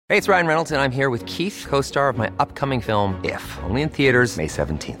Hey, it's Ryan Reynolds, and I'm here with Keith, co-star of my upcoming film, If, only in theaters May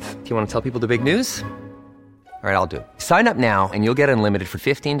 17th. Do you want to tell people the big news? All right, I'll do it. Sign up now and you'll get unlimited for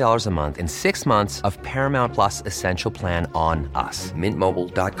 $15 a month and 6 months of Paramount Plus Essential Plan on us.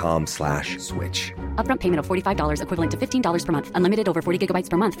 MintMobile.com/switch. Upfront payment of $45 equivalent to $15 per month. Unlimited over 40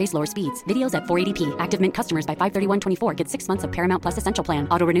 gigabytes per month. Face lower speeds. Videos at 480p. Active Mint customers by 531.24 get 6 months of Paramount Plus Essential Plan.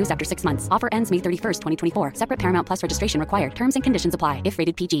 Auto renews after 6 months. Offer ends May 31st, 2024. Separate Paramount Plus registration required. Terms and conditions apply if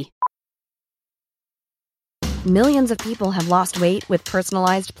rated PG. Millions of people have lost weight with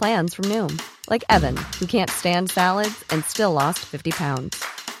personalized plans from Noom. Like Evan, who can't stand salads and still lost 50 pounds.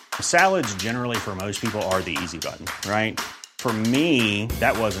 Salads generally for most people are the easy button, right? For me,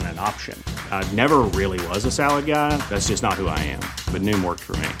 that wasn't an option. I never really was a salad guy. That's just not who I am. But Noom worked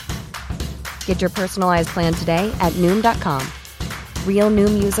for me. Get your personalized plan today at Noom.com. Real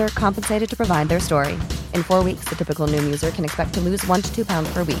Noom user compensated to provide their story. In 4 weeks, the typical Noom user can expect to lose 1 to 2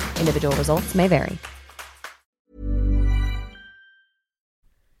 pounds per week. Individual results may vary.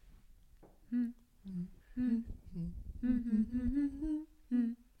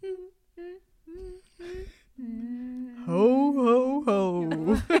 Ho, ho, ho.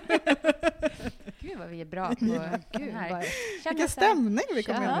 Gud vad vi är bra på Gud, här. Vilken stämning vi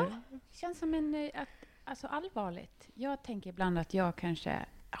kommer med nu. Känns som en, alltså allvarligt. Jag tänker ibland att jag kanske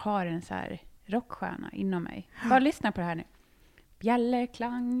har en så här rockstjärna inom mig. Bara lyssna på det här nu.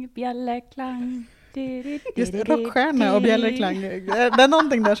 Bjällerklang, bjällerklang. Just rockstjärna och bjällerklang. Det är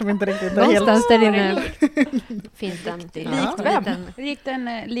någonting där som inte riktigt är helt... Någonstans där inne finns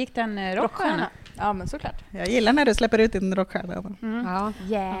den. Likt en rockstjärna. Ja, men såklart. Jag gillar när du släpper ut din rockstjärna. Ja.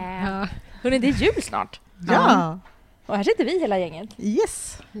 Yeah. Hörrni, det är jul snart. Ja. Och här sitter vi hela gänget.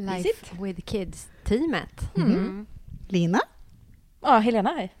 Yes. Life with Kids-teamet. Lina? Ja,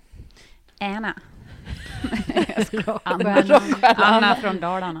 Helena är. Anna. Anna från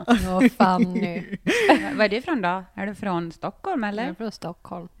Dalarna. Åh, Fanny. Vad är det från då? Är du från Stockholm eller? Jag är från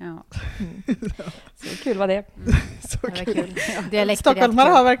Stockholm. Ja. Så kul var det. Så Det var kul. kul. Stockholmare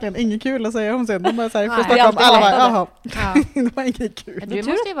har verkligen inget kul att säga om sig. De bara säger från Nej, Stockholm. det är alltid Alla bara, jaha. Ja. Det var inget kul. Du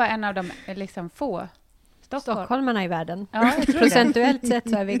måste ju vara en av de liksom få Stockholmarna i världen. Ja, jag tror det. Procentuellt sett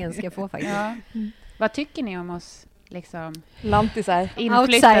så är vi ganska få faktiskt. Ja. Vad tycker ni om oss liksom Lantisar. inflyttade?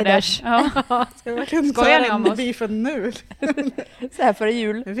 Outsiders. Ja. Ska vi verkligen Skojar ni ta om den oss? beefen nu? Så här före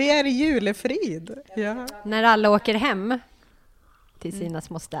jul. Vi är i julefrid. Ja. När alla åker hem till sina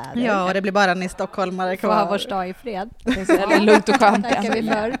små städer. Ja, och det blir bara ni stockholmare Får ha kvar. vår dag i fred. Det är så lugnt och skönt. Tackar vi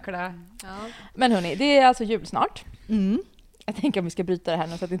för. Jäkla. Ja. Men hörni, det är alltså jul snart. Mm. Jag tänker om vi ska bryta det här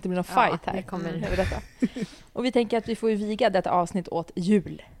nu så att det inte blir någon Ja, fight här. det kommer. Över detta. Och vi tänker att vi får ju viga detta avsnitt åt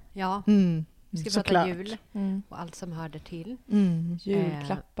jul. Ja, Mm. vi ska Såklart. prata jul och allt som hör det till. Mm.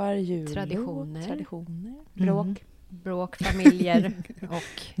 Julklappar, julor, traditioner. Bråk. familjer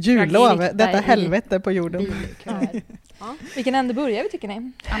och Jullov, Flytta detta i helvete på jorden. bilköer. Vilken ände börjar vi tycker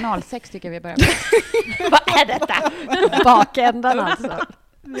ni? Analsex tycker vi börjar med. Vad är detta? Bakändan alltså.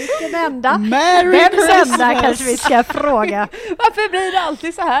 Vilken ända? Merry Vems Christmas! ända kanske vi ska fråga. Varför blir det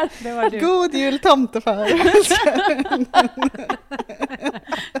alltid så här? Det var du. God jul tomtefar.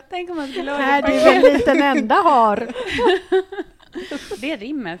 Tänk om man skulle ha Nej, det. det är väl en liten ända har. Det är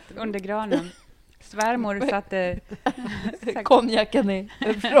rimmet under granen. Svärmor satte... Konjaken i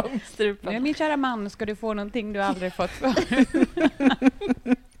Nu vrångstrupen. min kära man, ska du få någonting du aldrig fått för.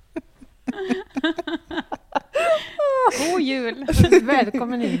 God jul!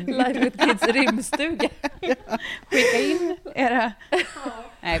 Välkommen in. Live with Kids rimstuga. Skicka in era...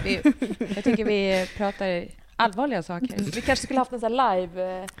 Nej, jag tycker vi pratar allvarliga saker. Vi kanske skulle haft en sån här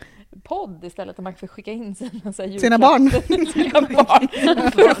live-podd istället där man får skicka in Sina barn. sina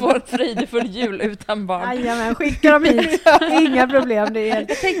barn för att få en fridfull jul utan barn. Jajamän, skicka dem hit. Inga problem. Det är...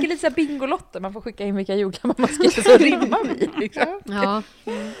 Jag tänker lite så här bingolotter. Man får skicka in vilka julklappar man skriver så rimmar vi. Liksom. Ja.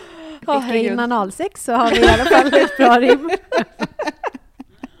 Åh, Skicka in herregud. analsex så har vi i alla fall ett bra rim.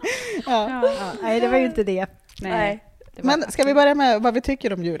 Ja. Ja, nej, det var ju inte det. Nej. Men ska vi börja med vad vi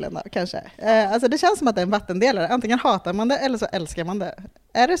tycker om julen då, kanske? Alltså det känns som att det är en vattendelare. Antingen hatar man det eller så älskar man det.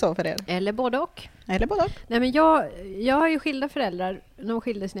 Är det så för er? Eller både och. Eller både och? Nej, men jag har ju skilda föräldrar. De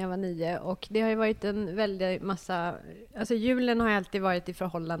skildes när jag var 9 och det har ju varit en väldig massa... Alltså julen har ju alltid varit i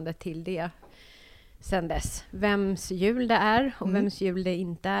förhållande till det sen dess. Vems jul det är och vems jul det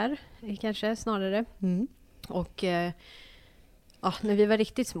inte är, kanske snarare. Mm. Och när vi var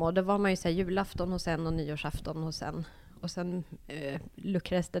riktigt små, då var man ju så här julafton hos en och nyårsafton hos en. Och sen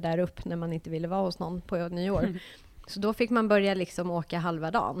luckrades det där upp när man inte ville vara hos någon på nyår. Så då fick man börja liksom åka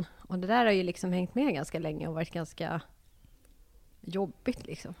halva dagen. Och det där har ju liksom hängt med ganska länge och varit ganska jobbigt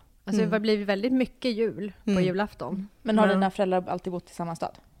liksom. Alltså det har blivit väldigt mycket jul på julafton. Men har dina föräldrar alltid bott i samma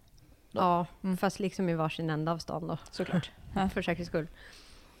stad? Ja, fast liksom i varsin ända av stan då. Såklart. För säkerhets skull.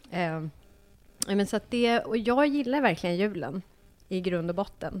 Men så att och jag gillar verkligen julen i grund och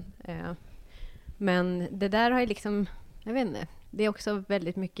botten. Men det där har ju liksom, jag vet inte, det är också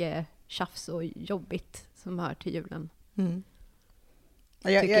väldigt mycket tjafs och jobbigt som hör till julen.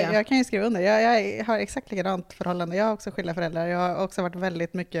 Jag kan ju skriva under. Jag har exakt likadant förhållande. Jag har också skilda föräldrar. Jag har också varit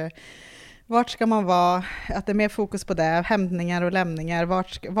väldigt mycket, vart ska man vara? Att det är mer fokus på det. Hämtningar och lämningar.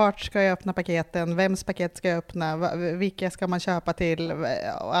 Vart ska jag öppna paketen? Vems paket ska jag öppna? Vilka ska man köpa till?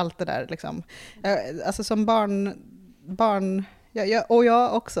 Och allt det där liksom. Alltså som barn och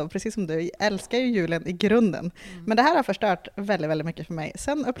jag också, precis som du, älskar ju julen i grunden. Men det här har förstört väldigt, väldigt mycket för mig.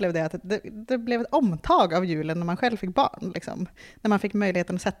 Sen upplevde jag att det blev ett omtag av julen när man själv fick barn. Liksom. När man fick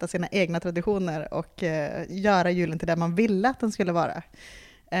möjligheten att sätta sina egna traditioner och göra julen till det man ville att den skulle vara.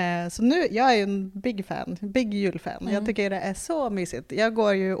 Så nu, jag är ju en big julfan. Jag tycker det är så mysigt. Jag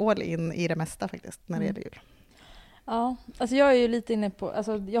går ju all in i det mesta faktiskt när det gäller jul. Ja, alltså jag är ju lite inne på,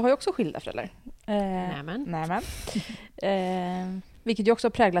 alltså jag har ju också skilda föräldrar. Nämen. Vilket ju också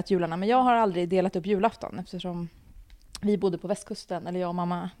har präglat jularna, men jag har aldrig delat upp julafton eftersom vi bodde på västkusten, eller jag och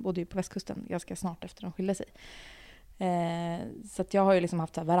mamma bodde ju på västkusten ganska snart efter de skilde sig. Så att jag har ju liksom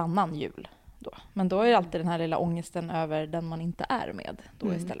haft så här varannan jul då. Men då är det alltid den här lilla ångesten över den man inte är med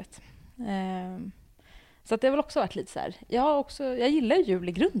då istället. Så att det har väl också varit lite så här, jag gillar jul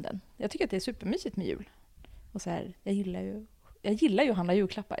i grunden. Jag tycker att det är supermysigt med jul. Och så här, jag gillar ju att handla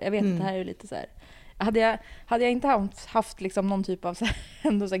julklappar. Jag vet att det här är ju lite så här. Hade jag inte haft liksom någon typ av så här,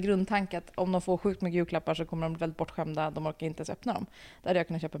 ändå så här grundtanke att om de får sjukt mycket julklappar så kommer de bli väldigt bortskämda. De orkar inte ens öppna dem. Där hade jag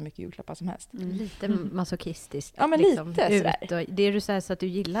kunnat köpa mycket julklappar som helst. Lite masochistiskt. Ja, men liksom, lite sådär. Det är du så här så att du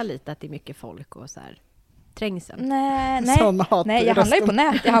gillar lite att det är mycket folk och så här trängseln. Nej, jag handlar ju på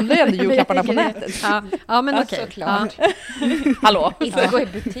nätet. Jag handlar ju ändå julklapparna på nätet. Ja, men okej. Såklart. Hallå. Inte gå i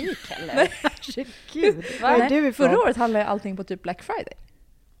butik heller. Herregud. Vad är du Förra året handlade jag allting på typ Black Friday.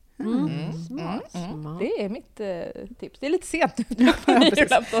 Smart. Det är mitt tips. Det är lite sent nu.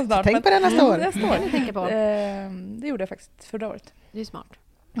 Tänk på det nästa år. Det gjorde jag faktiskt förra året. Det är smart.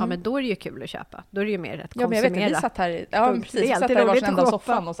 Ja, men då är det ju kul att köpa. Då är det ju mer att konsumera. Ja, men jag vet att vi satt här, precis, vi satt där i varsin ända av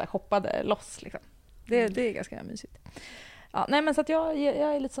soffan och så här shoppade loss. Liksom. Det är ganska mysigt. Ja, nej, men så att jag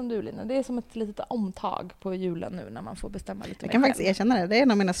är lite som du, Lina. Det är som ett litet omtag på julen nu när man får bestämma lite. Jag kan faktiskt erkänna det. Det är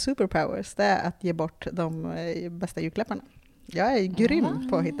en av mina superpowers. Det är att ge bort de bästa julklapparna. Jag är grym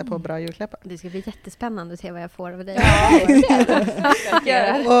på att hitta på bra julklappar. Det ska bli jättespännande att se vad jag får av dig.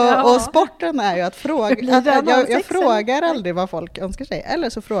 Och sporten är ju att fråga. Jag frågar aldrig vad folk önskar sig. Eller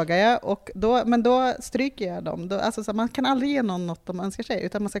så frågar jag, men då stryker jag dem. Alltså, så man kan aldrig ge någon något de önskar sig.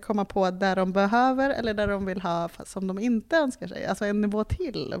 Utan man ska komma på där de behöver eller där de vill ha som de inte önskar sig. Alltså en nivå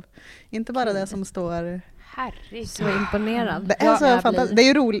till. Inte bara det som står... Herregud. Så imponerad. Det är så fantastiskt. Det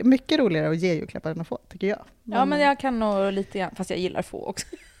är ju mycket roligare att ge julklappar än att få, tycker jag. Ja, men jag kan nog lite grann, fast jag gillar få också.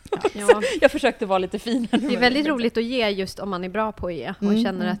 Ja. Jag försökte vara lite finare. Det är väldigt roligt att ge just om man är bra på att ge. Och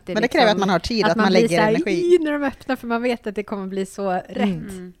känner att det men det kräver att man har tid, att man lägger energi. När de öppnar, för man vet att det kommer bli så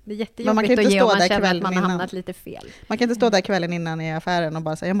rätt. Det är jättejobbigt att ge om man känner att man har hamnat lite fel. Man kan inte stå där kvällen innan i affären och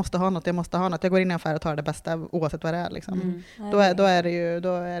bara säga jag måste ha något. Jag går in i affären och tar det bästa oavsett vad det är. Liksom. Då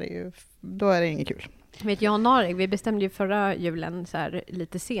är det inget kul. Vet jag och Narig, vi bestämde ju förra julen så här,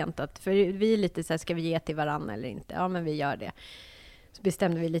 lite sent. För vi är lite så här, ska vi ge till varann eller inte? Ja, men vi gör det. Så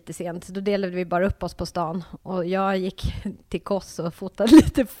bestämde vi lite sent. Så då delade vi bara upp oss på stan. Och jag gick till Koss och fotade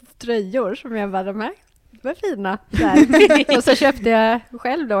lite tröjor som jag bara, de här var fina. Och så köpte jag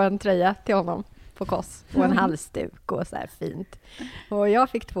själv då en tröja till honom på Koss. Och en halsduk och så här fint. Och jag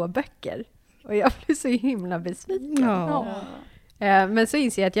fick 2 böcker. Och jag blev så himla besviken. Ja. Men så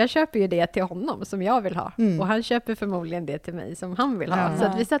inser jag att jag köper ju det till honom som jag vill ha. Och han köper förmodligen det till mig som han vill ha. Så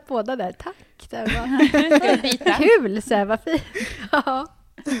att vi satt båda där. Tack! Så här, kul! Så här, vad fint! Ja.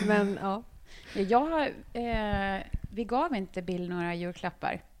 Men ja. Vi gav inte Bill några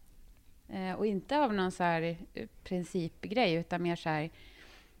julklappar. Och inte av någon så här principgrej, utan mer så här,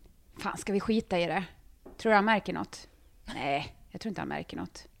 fan, ska vi skita i det? Tror han märker något? Nej, jag tror inte han märker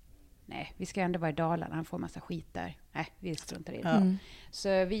något. Nej, vi ska ändå vara i Dalarna, han får massa skit där. Nej, vi struntar i det.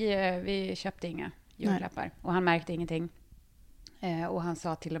 Så vi köpte inga julklappar. Nej. Och han märkte ingenting. Och han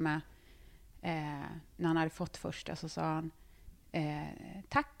sa till och med, när han hade fått första, så sa han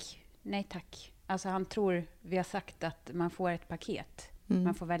tack, nej tack. Alltså han tror, vi har sagt att man får ett paket.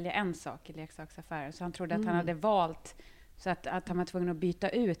 Man får välja en sak i leksaksaffären. Så han trodde att han hade valt, så att han var tvungen att byta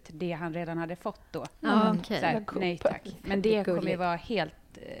ut det han redan hade fått då. Okay. Så här, nej tack. Men det kommer ju vara helt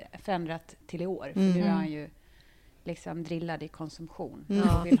förändrat till i år. För nu har han ju liksom drillad i konsumtion.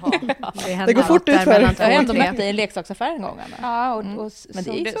 Ja. Och vill ha. Det går fort ut för. Jag har ändå mött dig i en leksaksaffär en gång, Anna. Ja, och Men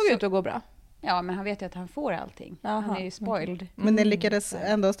det såg ut att gå bra. Ja, men han vet ju att han får allting. Han är ju spoiled. Men ni lyckades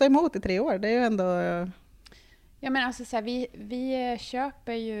ändå stå emot i 3 år. Det är ju ändå... Ja, men alltså så här, vi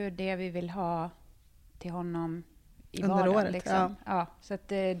köper ju det vi vill ha till honom i under vardagen. året. Liksom. Ja, så att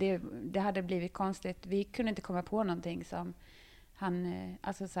det hade blivit konstigt. Vi kunde inte komma på någonting som han...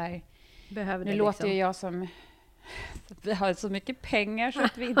 Alltså så här, Behöver nu det låter ju liksom. jag som... Vi har så mycket pengar så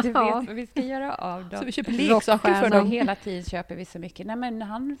att vi inte vet vad vi ska göra av dem. Så vi köper leksaker för dem. Hela tiden köper vi så mycket. Nej, men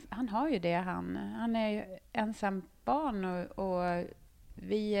han har ju det. Han är ju ensam barn och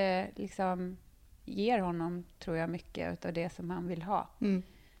vi liksom ger honom, tror jag, mycket av det som han vill ha.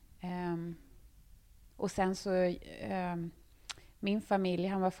 Och sen så min familj,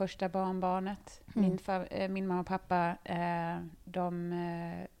 han var första barnbarnet. Min mamma och pappa, de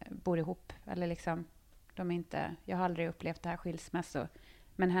bor ihop. Eller liksom, de är inte, jag har aldrig upplevt det här skilsmässor.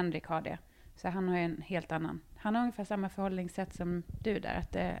 Men Henrik har det. Så han har en helt annan. Han har ungefär samma förhållningssätt som du där.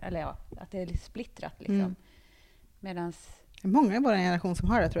 Att det är lite splittrat liksom. Medans... Många i vår generation som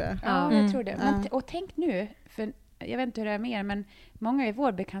har det, tror jag. Ja, jag tror det. Men, och tänk nu, för jag vet inte hur det är mer, men många i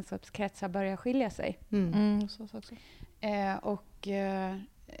vår bekantskapskrets har börjat skilja sig. Så också.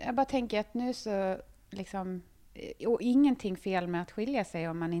 Jag bara tänker att nu så liksom, och ingenting fel med att skilja sig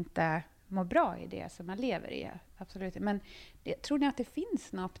om man inte mår bra i det som man lever i, absolut. Men tror ni att det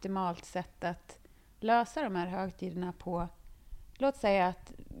finns något optimalt sätt att lösa de här högtiderna på? Låt säga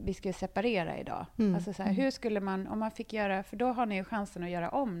att vi skulle separera idag. Alltså så här, hur skulle man, om man fick göra, för då har ni ju chansen att göra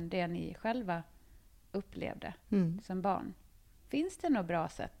om det ni själva upplevde som barn. Finns det något bra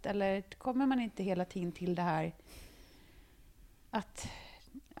sätt? Eller kommer man inte hela tiden till det här att,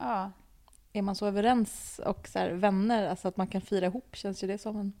 ja. Är man så överens och så här, vänner, alltså att man kan fira ihop, känns ju det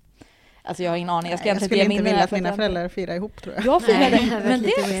som en... Alltså jag har ingen aning. Jag skulle inte vilja att mina föräldrar firar ihop, tror jag. Jag firade, men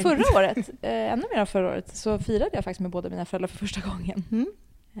det förra året, ännu mer än förra året, så firade jag faktiskt med båda mina föräldrar för första gången.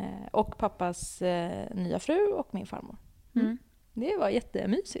 Och pappas nya fru och min farmor. Det var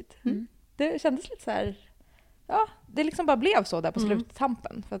jättemysigt. Det kändes lite så här, ja, det liksom bara blev så där på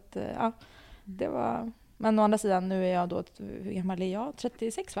sluttampen. För att, ja, det var... Men å andra sidan, nu är jag då, hur gammal är jag?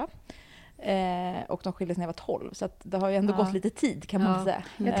 36, va? Och de skildes när jag var 12. Så att det har ju ändå gått lite tid, kan man säga.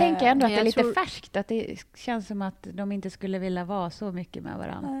 Jag tänker ändå att det är lite färskt. Att det känns som att de inte skulle vilja vara så mycket med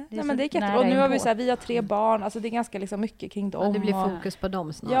varandra. Nej, men det är jättebra. Och nu har vi så här, vi har 3 barn. Alltså det är ganska liksom mycket kring dem. Ja, det blir fokus på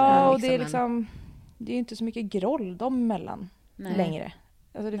dem snarare. Ja, och det är liksom... Det är inte så mycket groll dem emellan längre.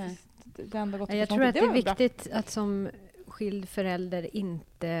 Alltså det har ändå gått. Jag tror att det är viktigt att som skild förälder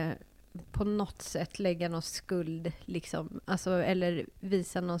inte på något sätt lägga någon skuld liksom, alltså, eller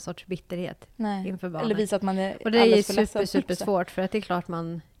visa någon sorts bitterhet inför barnet. Eller visa att man är och det är super svårt, för att det är klart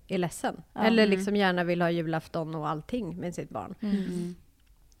man är ledsen. Eller liksom gärna vill ha julafton och allting med sitt barn.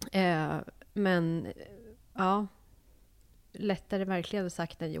 Men ja, lättare verkligen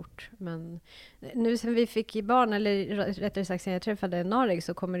sagt än gjort. Men nu sen vi fick i barn, eller rättare sagt sen jag träffade Narek,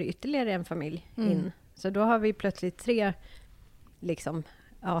 så kommer det ytterligare en familj in. Så då har vi plötsligt 3 liksom,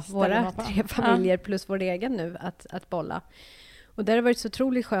 våra 3 familjer plus vår egen nu att bolla. Och där har det varit så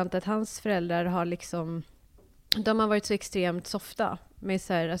otroligt skönt att hans föräldrar har liksom, de har varit så extremt softa med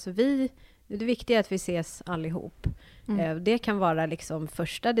så här, alltså det viktiga är att vi ses allihop. Det kan vara liksom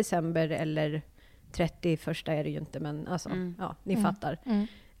 1 december eller 31 är det ju inte, men alltså, ja, ni fattar.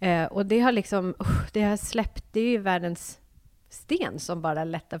 Och det har liksom, det har släppt, det är ju världens sten som bara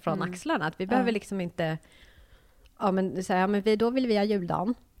lättar från axlarna. Att vi behöver liksom inte, men då vill vi ha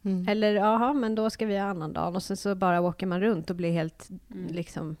juldagen. Eller, men då ska vi ha annan dag. Och sen så bara åker man runt och blir helt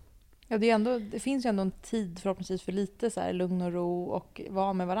liksom... Ja, det finns ju ändå en tid förhoppningsvis för lite så här lugn och ro och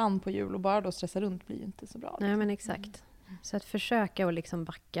vara med varann på jul. Och bara då stressa runt blir ju inte så bra. Liksom. Nej, men exakt. Så att försöka och liksom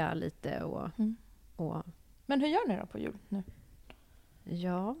backa lite och... Men hur gör ni då på jul nu?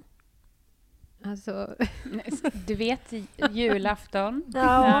 Ja... Alltså... Du vet, julafton.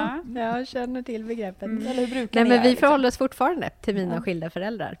 Ja, jag känner till begreppet. Eller hur brukar Nej, men vi förhåller oss fortfarande till mina skilda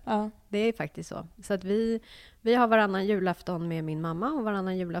föräldrar. Ja. Det är faktiskt så. Så att vi har varannan julafton med min mamma och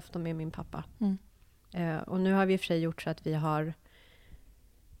varannan julafton med min pappa. Och nu har vi i och för sig gjort så att vi har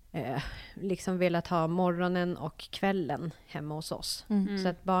liksom velat ha morgonen och kvällen hemma hos oss. Så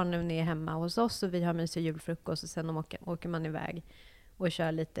att barnen är hemma hos oss och vi har mysig julfrukost och sen åker man iväg och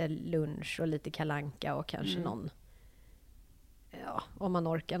kör lite lunch och lite kalanka och kanske någon, om man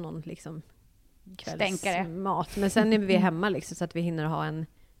orkar, någon liksom kvällsmat. Men sen är vi hemma liksom, så att vi hinner ha en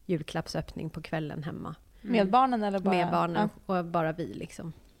julklappsöppning på kvällen hemma. Med barnen eller bara? Med barnen och bara vi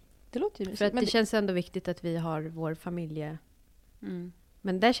liksom. Det låter ju för att det känns ändå viktigt att vi har vår familje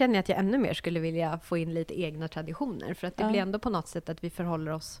Men där känner jag att jag ännu mer skulle vilja få in lite egna traditioner. För att det blir ändå på något sätt att vi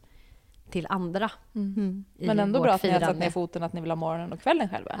förhåller oss till andra. Men ändå bra att ni har satt ner foten att ni vill ha morgonen och kvällen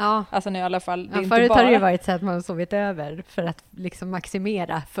själva. Ja. Alltså ni i alla fall... Det är förut inte bara... har det ju varit så att man har sovit över för att liksom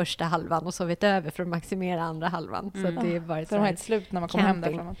maximera första halvan och sovit över för att maximera andra halvan. Så att det är varit så de har ett slut när man kommer hem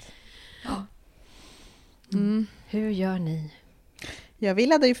därifrån. Hur gör ni? Ja, vi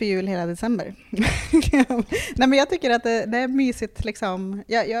laddar ju för jul hela december. Nej, men jag tycker att det är mysigt. Liksom.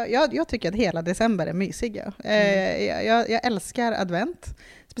 Jag tycker att hela december är mysig. Ja. Jag älskar advent.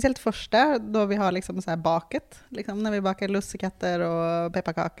 Speciellt första, då vi har liksom så här baket. Liksom, när vi bakar lussekatter och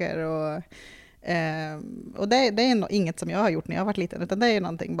pepparkakor. Och det är nog inget som jag har gjort när jag har varit liten, utan det är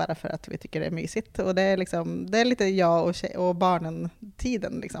någonting bara för att vi tycker det är mysigt. Och det är, liksom, det är lite jag och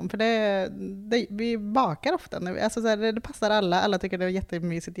barnen-tiden. Liksom. För vi bakar ofta. Alltså så här, det passar alla tycker det är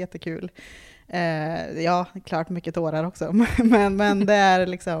jättemysigt, jättekul. Ja, klart mycket tårar också. men det är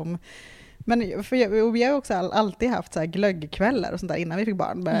liksom... Men vi har också alltid haft så här glöggkvällar och sånt där innan vi fick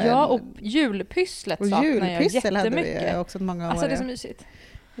barn. Ja, och julpysslet saknar jag jättemycket. Hade vi också många år. Alltså det är så mysigt.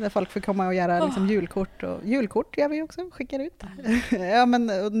 Där folk får komma och göra liksom julkort. Och julkort gör vi också, skickar ut. Ja, men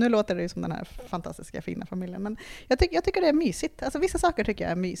nu låter det ju som den här fantastiska fina familjen. Men jag tycker det är mysigt. Alltså vissa saker tycker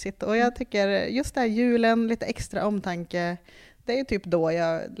jag är mysigt. Och jag tycker just det här julen, lite extra omtanke. Det är typ då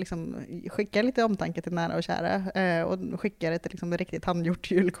jag liksom skickar lite omtanke till nära och kära. Och skickar ett liksom riktigt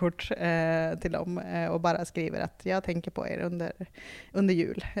handgjort julkort till dem. Och bara skriver att jag tänker på er under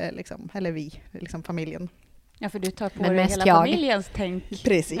jul. Liksom. Eller vi, liksom familjen. Ja, för du tar på dig hela familjens tänk.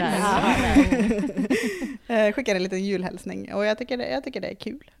 Precis. Skickar en liten julhälsning. Och jag tycker det är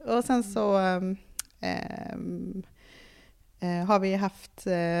kul. Och sen så har vi haft,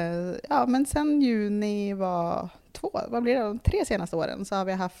 men sen juni var 3 senaste åren så har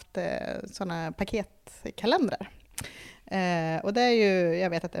vi haft såna paketkalendrar. Och det är ju, jag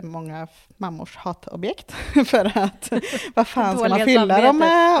vet att det är många mammors hatobjekt för att vad fan ska man fylla dem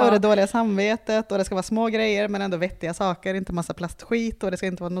med och det dåliga samvetet och det ska vara små grejer men ändå vettiga saker, inte massa plastskit och det ska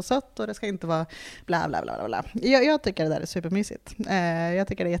inte vara något sött och det ska inte vara bla bla bla bla. Jag tycker det där är supermysigt. Jag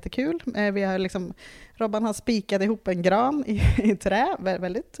tycker det är jättekul. Vi har liksom, Robban har spikat ihop en gran i trä,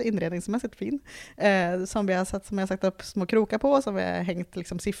 väldigt inredningsmässigt fin, som jag har satt upp små krokar på, som vi har hängt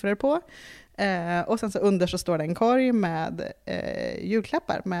liksom siffror på. Och sen så under så står det en korg med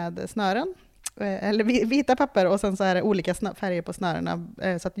julklappar med snören. Eller vita papper och sen så är det olika färger på snörena.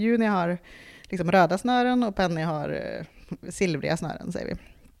 Så att Juni har liksom röda snören och Penny har silvriga snören, säger vi.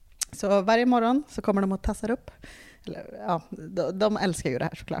 Så varje morgon så kommer de och tassar upp. Eller, ja, de älskar ju det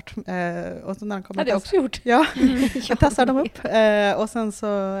här såklart. Och så när de kommer det har jag också gjort. Ja, så tassar de upp. Och sen så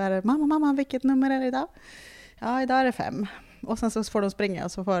är det, mamma, vilket nummer är det idag? Ja, idag är det 5. Och sen så får de springa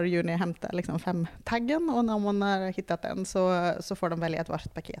och så får Juni hämta liksom 5-taggen. Och när man har hittat den så får de välja ett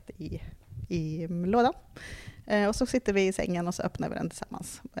varsitt paket i lådan. Och så sitter vi i sängen och så öppnar vi den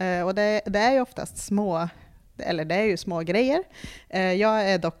tillsammans. Och det är ju oftast små grejer. Jag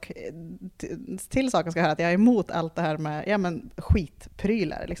är dock, till saken ska jag höra att jag är emot allt det här med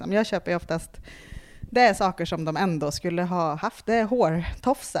skitprylar. Liksom. Jag köper ju oftast, det är saker som de ändå skulle ha haft. Det är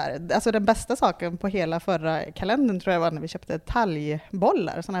hårtofsar. Alltså den bästa saken på hela förra kalendern tror jag var när vi köpte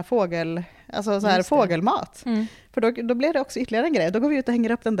talgbollar. Sån här fågelmat. Mm. För då blir det också ytterligare en grej. Då går vi ut och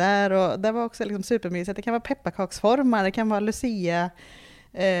hänger upp den där. Och det var också liksom supermysigt. Det kan vara pepparkaksformar. Det kan vara Lucia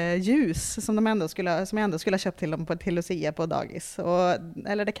ljus som jag ändå skulle ha köpt till dem till Lucia på dagis.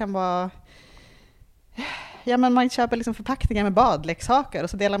 Eller det kan vara... Ja, men man köper liksom förpackningar med badleksaker och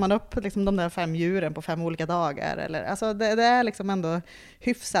så delar man upp liksom de där 5 djuren på 5 olika dagar. Eller, alltså det är liksom ändå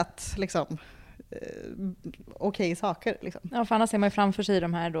hyfsat liksom, okej saker. Liksom. Ja, för annars ser man ju framför sig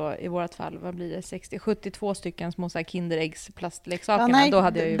de här då, i vårt fall, vad blir det, 72 stycken små Kinderäggs plastleksakerna. Ja, då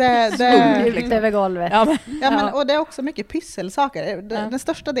hade jag ju sprungit över golvet. Och det är också mycket pysselsaker. Den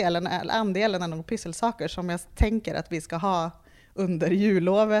största andelen är nog pysselsaker som jag tänker att vi ska ha under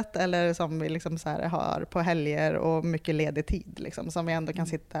jullovet eller som vi liksom så här har på helger och mycket ledig tid liksom, som vi ändå kan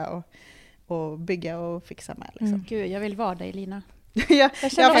sitta och bygga och fixa med. Liksom. Gud, jag vill vara dig, Lina. Det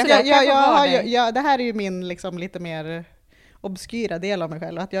här är ju min liksom lite mer obskyra del av mig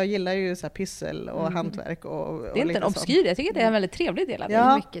själv. Att jag gillar ju så här pyssel och hantverk. Och det är inte en obskyr, jag tycker det är en väldigt trevlig del av det.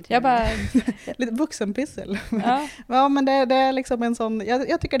 Ja, mycket lite vuxenpyssel. Ja, men det är liksom en sån...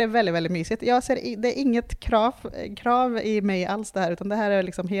 Jag tycker det är väldigt, väldigt mysigt. Det är inget krav i mig alls det här, utan det här är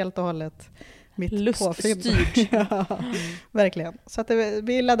liksom helt och hållet mitt luststyrt. Ja, verkligen. Så att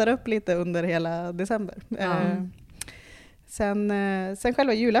vi laddar upp lite under hela december. Sen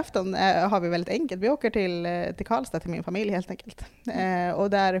själva julafton har vi väldigt enkelt. Vi åker till Karlstad till min familj helt enkelt. Och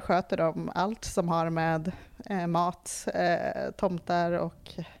där sköter de allt som har med mat, tomtar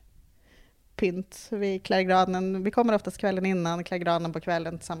och pynt. Vi klär granen. Vi kommer oftast kvällen innan, klär granen på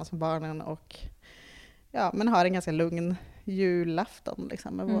kvällen tillsammans med barnen och men har en ganska lugn julafton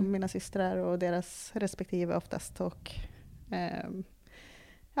liksom, med mina systrar och deras respektive oftast. Och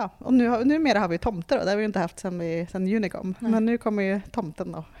och numera har vi tomter då. Det har vi inte haft sen juni kom. Men nu kommer ju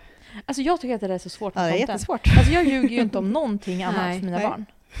tomten då. Alltså jag tycker att det är så svårt med tomten. Det är jättesvårt. Alltså jag ljuger ju inte om någonting annat för mina barn.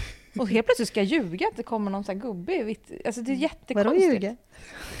 Och helt plötsligt ska jag ljuga att det kommer någon sån här gubbe i vitt. Alltså det är jättekonstigt. Vadå ljuga?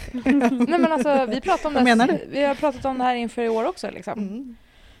 Nej men alltså vi pratar om det. Vi har pratat om det här inför i år också liksom.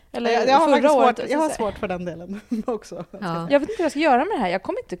 Eller jag har svårt. svårt för den delen också. Ja. Jag vet inte vad jag ska göra med det här. Jag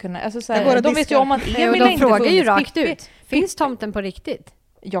kommer inte kunna. Alltså, så här, de vet ju om att Emil de inte frågar ju rakt Pippi. ut. Finns tomten på riktigt?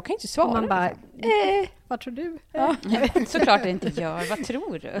 Jag kan inte svara. Man bara, vad tror du? Ja. Såklart det inte gör. Vad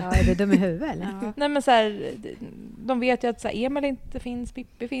tror du? Ja, är du dum i huvudet eller? Ja. Nej men så här, de vet ju att så här, Emil inte finns,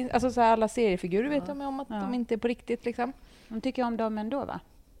 Pippi finns. Alltså så här, alla seriefigurer vet de om att de inte är på riktigt liksom. De tycker om dem ändå va?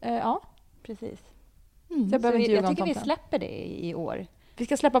 Ja, precis. Så jag tycker vi släpper det i år. Vi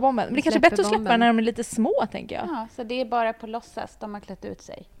ska släppa bomben. Men det kanske är bättre att släppa när de är lite små, tänker jag. Ja, så det är bara på låtsas de har klätt ut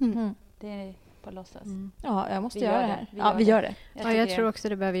sig. Det är på låtsas. Ja, jag måste göra det här. Vi gör det. Jag tror också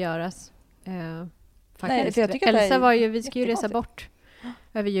det behöver göras. Faktiskt. Nej, för jag tycker Elsa var ju, vi ska ju resa bort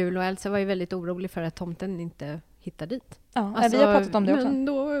över jul och Elsa var ju väldigt orolig för att tomten inte hittar dit. Ja, alltså, vi har pratat om det också. Men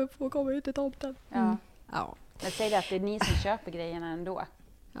då får komma ut till tomten. Ja. Jag säger att det är ni som köper grejerna ändå.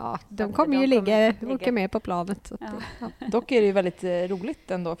 Ja, de kommer ju åka med på planet. Så Dock är det ju väldigt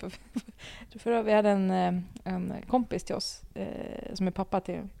roligt ändå. För vi hade en kompis till oss som är pappa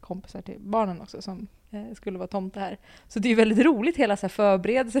till kompisar till barnen också som skulle vara tomte här. Så det är ju väldigt roligt hela så här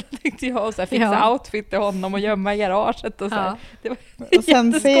förberedelsen tänkte jag. Och så här, fixa outfit till honom och gömma i garaget. Och, så här. Det var och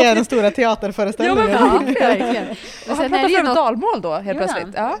sen se den stora teaterföreställningen. Ja, men verkligen. Och sen är det ju dalmål då helt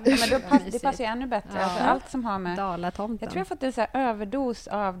plötsligt. Ja. Men det passar ju ännu bättre. Ja. Alltså, allt som har med... Dalatomten. Jag tror jag fått en så här överdos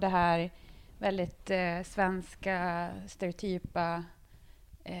av det här väldigt svenska stereotypa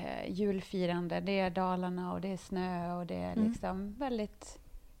julfirande. Det är Dalarna och det är snö och det är liksom väldigt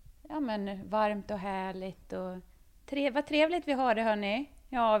varmt och härligt. Och vad trevligt vi har det, hörni.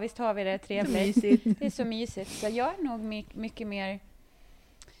 Ja, visst har vi det trevligt. Det är så mysigt. Så jag är nog mycket mer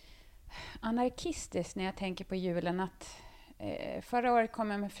anarkistisk när jag tänker på julen. Att, förra året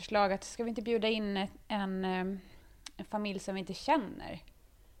kom jag med förslag att ska vi inte bjuda in en familj som vi inte känner?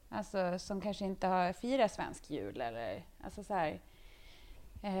 Alltså som kanske inte har firat svensk jul. Eller, alltså så här,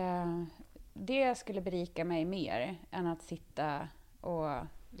 det skulle berika mig mer än att sitta och...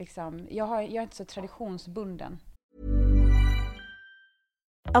 Liksom, jag är inte så traditionsbunden.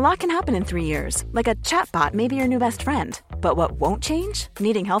 A lot can happen in 3 years, like a chatbot may be your new best friend. But what won't change?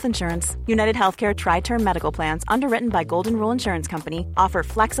 Needing health insurance. United Healthcare Tri-Term Medical Plans, underwritten by Golden Rule Insurance Company, offer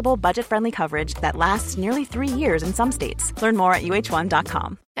flexible, budget-friendly coverage that lasts nearly 3 years in some states. Learn more at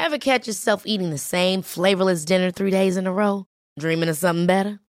uh1.com. Ever catch yourself eating the same flavorless dinner 3 days in a row? Dreaming of something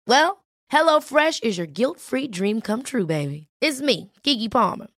better? Well, HelloFresh is your guilt-free dream come true, baby. It's me, Keke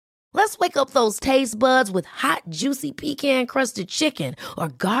Palmer. Let's wake up those taste buds with hot, juicy pecan-crusted chicken or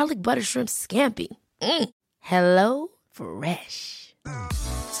garlic butter shrimp scampi. Hello Fresh.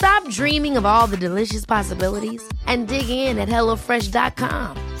 Stop dreaming of all the delicious possibilities and dig in at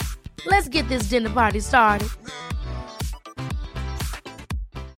HelloFresh.com. Let's get this dinner party started.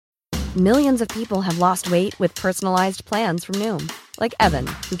 Millions of people have lost weight with personalized plans from Noom. Like Evan,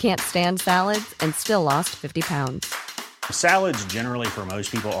 who can't stand salads and still lost 50 pounds. Salads generally for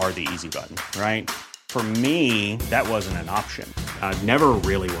most people are the easy button, right? For me, that wasn't an option. I never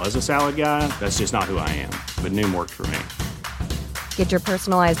really was a salad guy. That's just not who I am. But Noom worked for me. Get your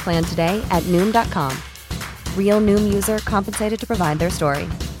personalized plan today at Noom.com. Real Noom user compensated to provide their story.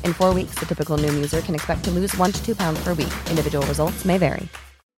 In 4 weeks, the typical Noom user can expect to lose 1 to 2 pounds per week. Individual results may vary.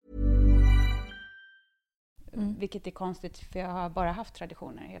 Vilket är konstigt för jag har bara haft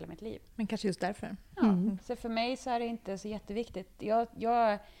traditioner hela mitt liv. Men kanske just därför. Ja, så för mig så är det inte så jätteviktigt.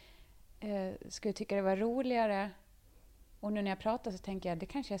 Jag skulle tycka det var roligare. Och nu när jag pratar så tänker jag det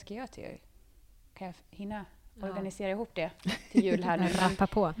kanske jag ska göra till jul. Kan jag hinna organisera ihop det till jul här nu? Rappa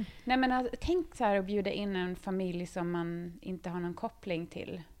på. Nej, men alltså, tänk så här att bjuda in en familj som man inte har någon koppling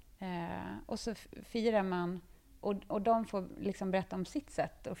till. Och så firar man. Och de får liksom berätta om sitt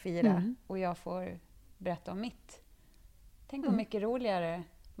sätt att fira. Och jag får berätta om mitt. Tänk hur mycket roligare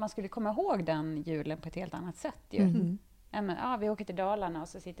man skulle komma ihåg den julen på ett helt annat sätt. Ju. Vi åker till Dalarna och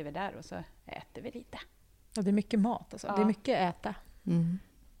så sitter vi där och så äter vi lite. Ja, det är mycket mat. Alltså. Ja. Det är mycket äta.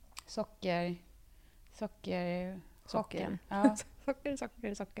 Socker, Socker. Ja.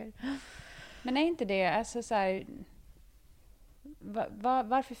 socker. Men är inte det, alltså så här,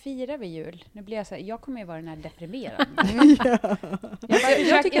 varför firar vi jul? Nu blir jag så här, jag kommer ju vara den här deprimerande.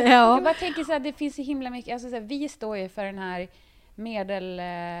 Jag bara tänker så här, det finns så himla mycket, alltså så här, vi står ju för den här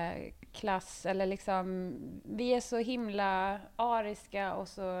medelklass, eller liksom, vi är så himla ariska och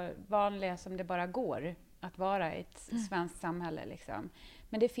så vanliga som det bara går att vara i ett svenskt samhälle liksom.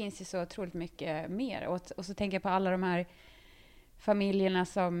 Men det finns ju så otroligt mycket mer, och så tänker jag på alla de här familjerna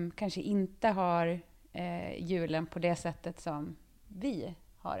som kanske inte har julen på det sättet som vi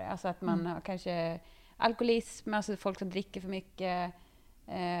har det. Alltså att man har kanske alkoholism, alltså folk som dricker för mycket,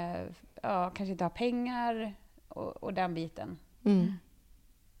 kanske inte har pengar och den biten.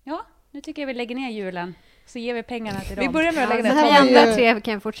 Ja, nu tycker jag vi lägger ner julen. Så ger vi pengarna till dem. Vi börjar med att lägga ner tomten. Andra tre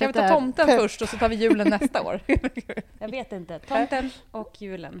kan fortsätta. Kan vi ta tomten först och så tar vi julen nästa år? Jag vet inte. Tomten och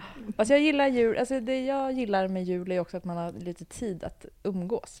julen. Alltså jag gillar jul. Alltså det jag gillar med jul är också att man har lite tid att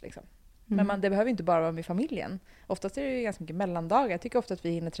umgås. Liksom. Men det behöver inte bara vara med familjen. Oftast är det ju ganska mycket mellandagar. Jag tycker ofta att vi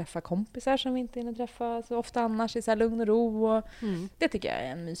hinner träffa kompisar som vi inte hinner träffa så ofta annars i så här lugn och ro. Och det tycker jag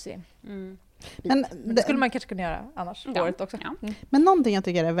är en mysig Men det skulle man kanske kunna göra annars året också. Ja. Men någonting jag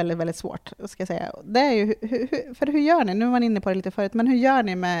tycker är väldigt, väldigt svårt, ska jag säga. Det är ju, hur gör ni? Nu var ni inne på det lite förut, men hur gör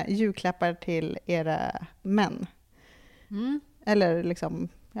ni med julklappar till era män? Eller liksom,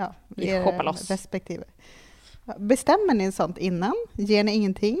 era respektive. Bestämmer ni sånt innan? Ger ni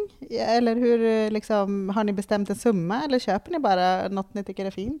ingenting? Eller hur, liksom, har ni bestämt en summa? Eller köper ni bara något ni tycker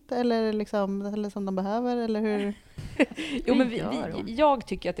är fint? Eller som de behöver? Eller hur? Jo, men jag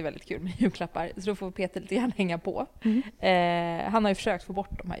tycker att det är väldigt kul med julklappar. Så då får Peter lite grann hänga på. Han har ju försökt få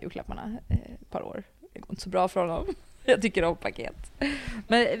bort de här julklapparna ett par år. Det går inte så bra för honom. Jag tycker om paket.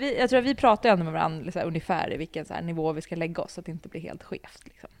 Men jag tror att vi pratar ändå med varandra liksom, ungefär i vilken så här, nivå vi ska lägga oss så att det inte blir helt skevt.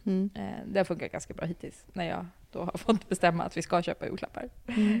 Liksom. Det har funkat ganska bra hittills när jag då har fått bestämma att vi ska köpa julklappar.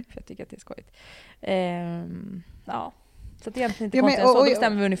 För jag tycker att det är skojigt. Så att det är egentligen inte konstigt. Så då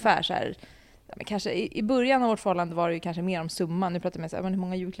bestämmer vi ungefär så här. Men kanske i början av vårt förhållande var det ju kanske mer om summan. Nu pratar vi med så här, hur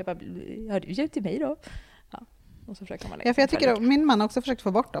många julklappar har du gett till mig då? Och så försöker man för jag tycker att min man har också försökt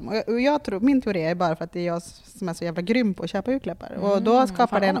få bort dem. Och jag tror, min teori är bara för att det är jag som är så jävla grym på att köpa julklappar. Och då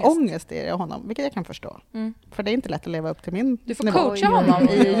skapar det en ångest i honom, vilket jag kan förstå. För det är inte lätt att leva upp till min Du får nivå. Coacha honom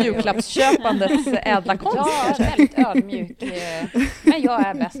i julklappsköpandets ädla konst. Jag är väldigt ödmjuk. Men jag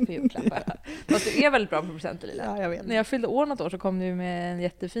är bäst på julklappar. Fast du är väldigt bra på presenter, Lila. Ja, jag vet. När jag fyllde år något år så kom du med en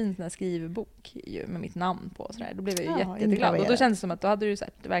jättefin sån här skrivbok med mitt namn på. Och sådär. Då blev jag jätteglad. Och då kändes det som att då hade du så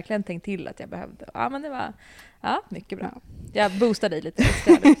här, verkligen tänkt till att jag behövde. Ja, men det var... Ja, mycket bra. Jag boostade dig lite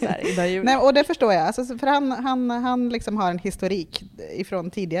extra. Nej, och det förstår jag. Alltså, för han liksom har en historik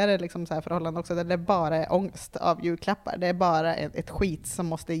ifrån tidigare liksom så här förhållanden också, där det bara är ångest av julklappar. Det är bara ett skit som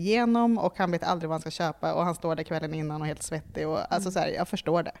måste igenom och han vet aldrig vad han ska köpa och han står där kvällen innan och är helt svettig. Och, alltså, så här, jag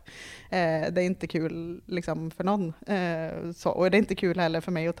förstår det. Det är inte kul liksom, för någon. Och det är inte kul heller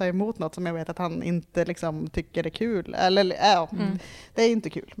för mig att ta emot något som jag vet att han inte liksom, tycker är kul. Det är inte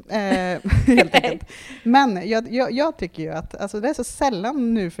kul. Helt enkelt. Men jag tycker ju att alltså det är så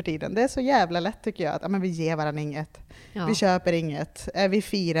sällan nu för tiden. Det är så jävla lätt tycker jag att men vi ger varandra inget. Ja. Vi köper inget. Vi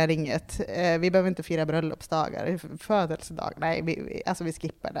firar inget. Vi behöver inte fira bröllopsdagar, födelsedag. Nej, vi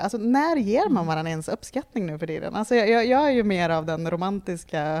skippar det. Alltså när ger man varandra ens uppskattning nu för tiden? Alltså jag är ju mer av den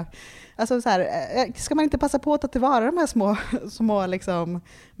romantiska... Alltså så här, ska man inte passa på att ta tillvara de här små liksom,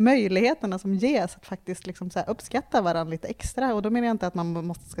 möjligheterna som ges att faktiskt liksom, så här, uppskatta varandra lite extra? Och då menar jag inte att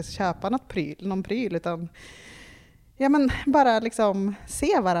man ska köpa någon pryl, utan bara liksom,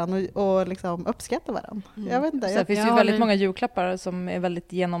 se varandra och liksom, uppskatta varandra. Jag vet inte. Det finns ju väldigt många julklappar som är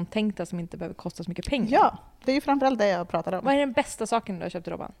väldigt genomtänkta som inte behöver kosta så mycket pengar. Ja, det är ju framförallt det jag pratar om. Vad är den bästa saken du har köpt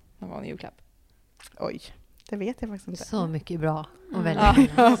till Robban någon gång i julklapp? Oj. Det vet jag faktiskt inte. Så mycket bra och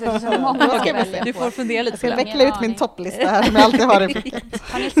väldigt Du får fundera lite. Jag ska veckla ut min topplista här som jag alltid har i fickan.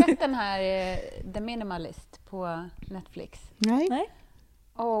 Har ni sett den här The Minimalist på Netflix? Nej.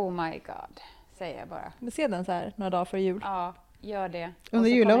 Oh my god, säger jag bara. Men se den så här några dagar före jul. Ja, gör det. Under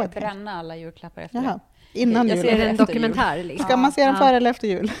jullovet. Och så bränna alla julklappar efter det. Innan jag jul. ser en dokumentär. Liksom. Ska man se den före eller efter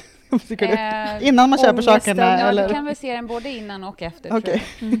jul? Innan man köper sakerna? Eller? Du kan väl se den både innan och efter. Okay.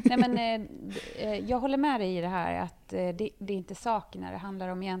 Nej, men, jag håller med dig i det här att det är inte sakerna det handlar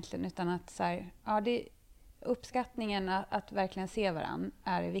om egentligen, utan att så här, uppskattningen att verkligen se varandra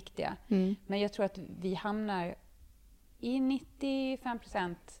är det viktiga. Men jag tror att vi hamnar i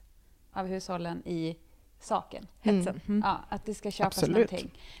 95% av hushållen i saken. Hetsen. Ja, att det ska köpas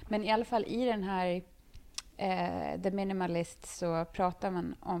någonting. Men i alla fall i den här The Minimalist så pratar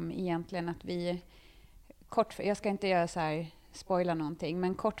man om egentligen att vi jag ska inte göra så här spoila någonting,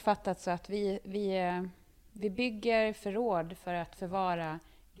 men kortfattat så att vi vi bygger förråd för att förvara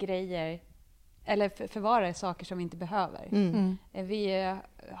grejer, eller förvara saker som vi inte behöver. Vi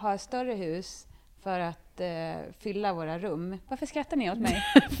har större hus för att fylla våra rum. Varför skrattar ni åt mig?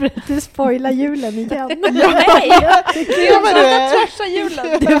 För att du spoilar julen igen. Nej! Du var trasha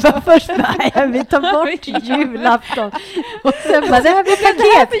julen. Du var först med, vi tar bort julafton. Och sen bara, det här blir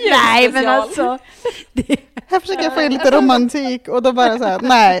paket. Nej, men alltså. Här försöker jag få in lite romantik och då bara så här,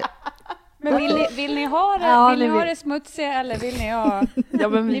 nej. Men vill ni ha det, vill ni ha det smutsiga eller vill ni ha... Ja,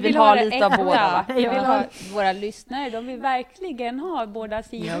 men vi vill ha lite av båda, va? Vi vill ha våra lyssnare, de vill verkligen ha båda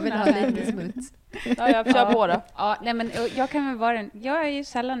sidorna. Jag vill ha lite smuts. Ja, jag kör på det. Ja, nej, men jag kan väl vara jag är ju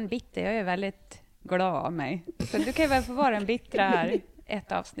sällan bitter, jag är väldigt glad av mig. Så du kan väl få vara en bittra här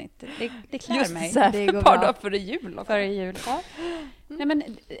ett avsnitt. Det klär just mig. Just ett par dagar före jul. Också. Före jul, ja. Nej, men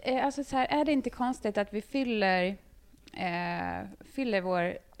alltså så här, är det inte konstigt att vi fyller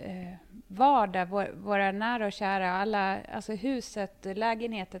vår vardag, våra nära och kära, alla, alltså huset,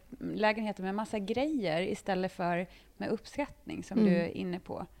 lägenheter med massa grejer istället för med uppskattning som du är inne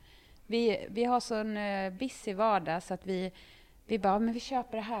på. Vi har sån busy vardag så att vi bara, men vi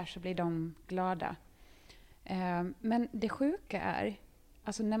köper det här så blir de glada. Men det sjuka är,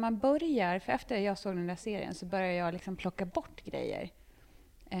 alltså när man börjar, för efter jag såg den där serien så började jag liksom plocka bort grejer.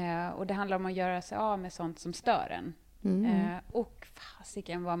 Och det handlar om att göra sig av med sånt som stör en. Och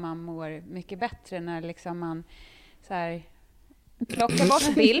fasiken vad man mår mycket bättre när liksom man så här plockar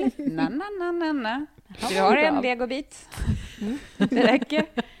bort bild. Na. Du har en legobit. Det räcker.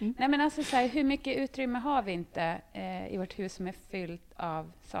 Nej, men alltså så här, hur mycket utrymme har vi inte i vårt hus som är fyllt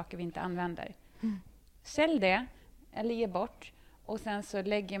av saker vi inte använder? Sälj det eller ge bort. Och sen så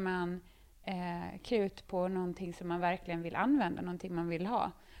lägger man krut på någonting som man verkligen vill använda, någonting man vill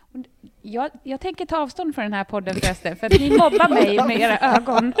ha. Jag tänker ta avstånd från den här podden förresten, för att ni mobbar mig med era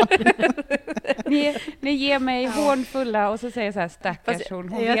ögon. Ni ger mig hånfulla och så säger så här, stackars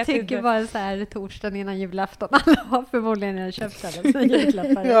hon jag vet tycker inte. bara så här torsdagen innan julafton. Alla har förmodligen redan köpt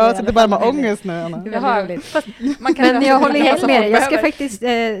den. Ja, så det bara med ångest nu, Anna. Men jag håller helt med dig. Jag ska faktiskt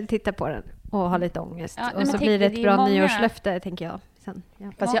titta på den och ha lite ångest. Ja, och så blir det ett bra nyårslöfte, tänker jag. Sen,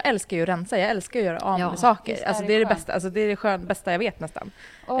 ja. Fast jag älskar ju att rensa, jag älskar att göra av med saker. Alltså det är det bästa, alltså det är det bästa jag vet nästan.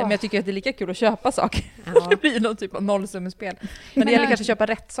 Men jag tycker att det är lika kul att köpa saker. Det blir någon typ av nollsummespel. Men det gäller kanske att köpa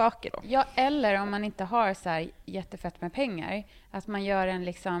rätt saker då. Ja, eller om man inte har så här jättefett med pengar, att man gör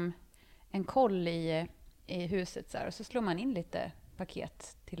en koll i huset så här, och så slår man in lite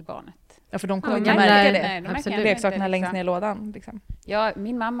paket till barnet. Ja, för de kommer inte märka det. Absolut. Leksakerna längst ner i lådan. Liksom. Ja,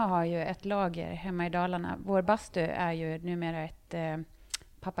 min mamma har ju ett lager hemma i Dalarna. Vår bastu är ju numera ett...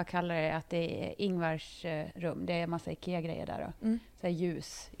 pappa kallar det att det är Ingvars rum. Det är en massa Ikea-grejer där. Så här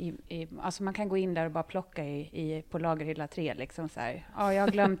ljus. Alltså man kan gå in där och bara plocka på lagerhylla 3. Liksom så här. Ja, jag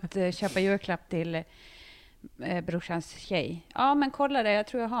har glömt köpa julklapp till brorsans tjej. Ja, men kolla det. Jag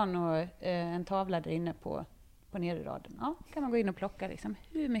tror jag har nog en tavla där inne på nedre raden. Ja, kan man gå in och plocka liksom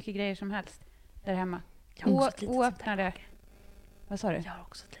hur mycket grejer som helst där hemma. Oöppnade. Vad sa du? Jag har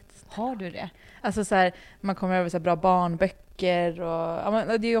också lite sånt. Har du det? Alltså så här, man kommer över så här bra barnböcker och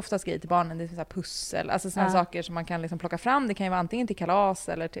det är ju oftast grejer till barnen, det är så här pussel, alltså såna saker som man kan liksom plocka fram. Det kan ju vara antingen till kalas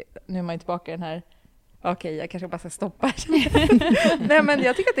eller till, nu är man ju tillbaka i den här. Okej, jag kanske bara ska stoppa. Nej, men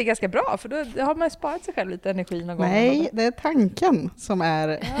jag tycker att det är ganska bra, för då har man sparat sig själv lite energi någon gång. Nej, det är tanken som är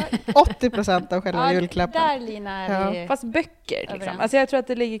 80% av själva julklappen. Där, Lina, är vi fast böcker, liksom. Alltså jag tror att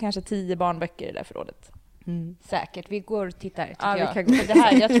det ligger kanske 10 barnböcker i det förrådet. Säkert, vi går och tittar. Vi kan gå. Det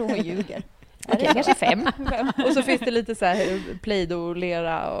här, jag tror hon ljuger. Okej, kanske 5. Och så finns det lite så här Play-Doh,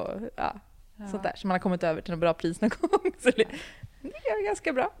 lera och sånt där som man har kommit över till en bra pris någon gång. Så det är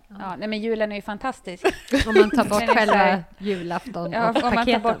ganska bra. Ja, nej, men julen är ju fantastisk. Om man tar bort själva julafton och paketen. Om man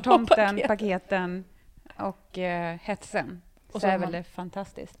tar bort tomten, paketen och hetsen. Och så är väl det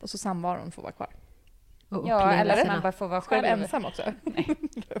fantastiskt. Och så samvaron får vara kvar. Ja, eller att man bara får vara själv. Ensam också. Nej.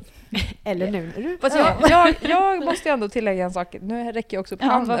 Eller nu. Fast jag måste ju ändå tillägga en sak. Nu räcker jag också upp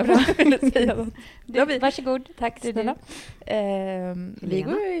handen för att jag ville säga något. Varsågod. Tack snälla. Vi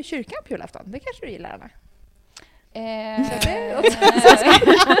går i kyrkan på julafton. Det kanske du gillar, Anna?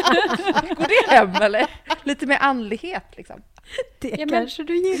 Går det hem, eller? Lite mer andlighet, liksom. Det kanske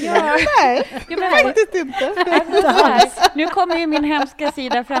du gillar. Ja, nej, faktiskt inte. Nu kommer ju min hemska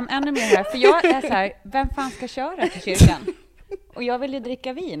sida fram ännu mer här. För jag är så här, vem fan ska köra till kyrkan? Och jag vill ju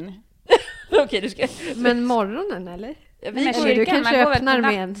dricka vin. Okej, du ska. Men morgonen, eller? Du kanske öppnar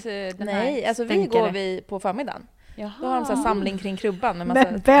med en... Nej, alltså vi går på förmiddagen. Jaha. Då har de så här samling kring krubban.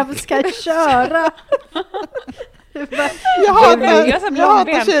 Men vem ska köra? Jag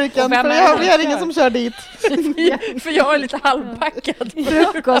hatar kyrkan, för vi är ingen som kör dit. För jag är lite halvpackad.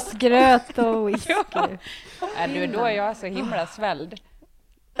 Frukostgröt och whisky. Då är jag så himla svälld.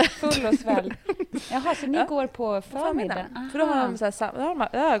 Full och svälld. Jaha, så ni går på förmiddagen? För då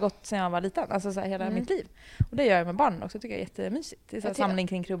har jag gått sedan jag var liten, alltså så här hela mitt liv. Och det gör jag med barnen också, tycker jag är jättemysigt. Det är så här samling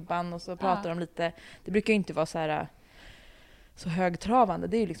kring krubban och så pratar de lite. Det brukar ju inte vara så här så högtravande,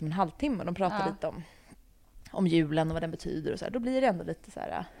 det är ju liksom en halvtimme. De pratar lite om julen och vad den betyder och så här. Då blir det ändå lite så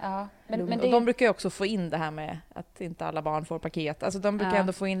här. Men och de brukar ju också få in det här med att inte alla barn får paket. Alltså de brukar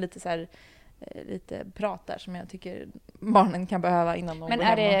ändå få in lite så här lite prat där som jag tycker barnen kan behöva innan de går hem. Men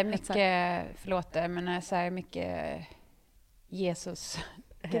är det mycket, förlåt, men är så här mycket Jesus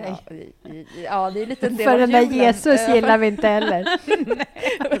grej? Ja, det är lite en del för av den där julen. Jesus gillar vi inte heller.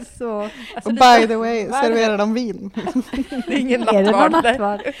 Så. Och by the way, serverar de vin? Det är ingen nattvard. Är det någon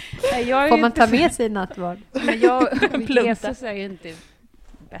nattvard? Får man ta med sig nattvard? Men Jesus är ju inte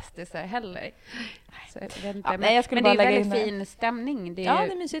bästisar heller. Så jag inte, men jag skulle men bara det är lägga väldigt in fin stämning. Det är,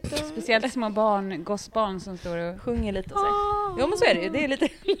 det är mysigt. Speciellt små barn, gossbarn som står och sjunger lite. Och så. Jo, men så är det ju. Det är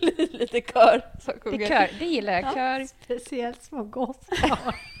lite kör. Det är kör. Det gillar jag. Kör. Speciellt små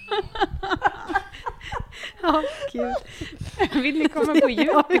gossbarn. Ja, kul. Vill ni komma på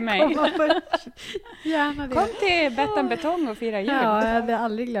jul till mig? Gärna det. Kom till Bettan Betong och fira jul. Ja, jag hade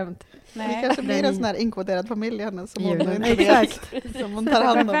aldrig glömt. Nej. Det kanske blir en sån här inkvoterad familj henne som hon inte exakt. vet, som hon tar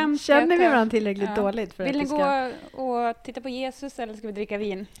hand om. Känner vi varandra tillräckligt dåligt för vill att ni gå och titta på Jesus eller ska vi dricka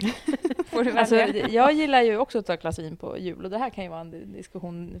vin? Får du alltså, jag gillar ju också att ta ett glas vin på jul och det här kan ju vara en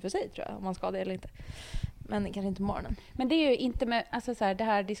diskussion för sig, tror jag, om man ska det eller inte. Men kanske inte på morgonen. Men det är ju inte med, alltså så här, det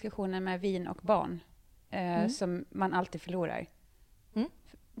här diskussionen med vin och barn som man alltid förlorar.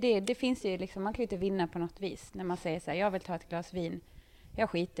 Det finns ju liksom, man kan ju inte vinna på något vis när man säger så här, jag vill ta ett glas vin. Jag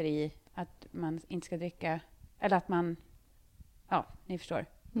skiter i att man inte ska dricka, eller att man, ja, ni förstår,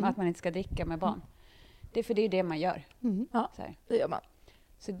 att man inte ska dricka med barn. Det är för det är det man gör. Ja, så här. Det gör man.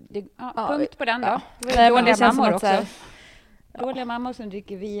 Så det, punkt på den då. Ja. Dåliga mammor också. Dåliga mammor som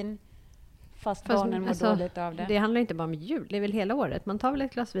dricker vin. Fast barnen mår dåligt av det. Det handlar inte bara om jul, det är väl hela året. Man tar väl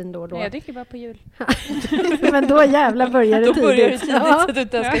ett glas vin då och då. Nej, jag dricker bara på jul. Men då jävlar börjar det tidigt. Då börjar det tidigt så att du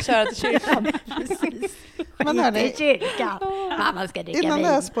inte ska köra till kyrkan. Precis. Men hörni, mamma ska dricka innan vin.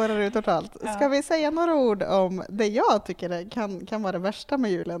 det här spårar ut totalt, ska vi säga några ord om det jag tycker kan vara det värsta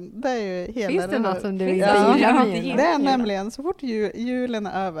med julen? Det är ju hela finns det något som du inte gillar med julen? Det är nämligen, så fort julen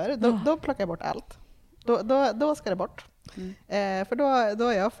är över, då plockar jag bort allt. Då ska det bort. För då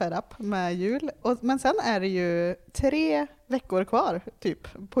är jag fed up med jul. Men sen är det ju 3 veckor kvar typ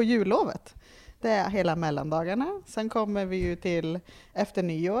på jullovet. Det är hela mellandagarna. Sen kommer vi ju till efter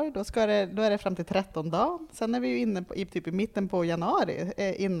nyår. Då är det fram till 13 dagar. Sen är vi ju inne typ i mitten på januari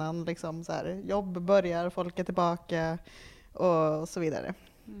innan liksom så här, jobb börjar, folk är tillbaka och så vidare.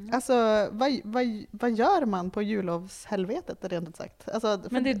 Alltså, vad gör man på jullovshelvetet, rent ut sagt? Alltså,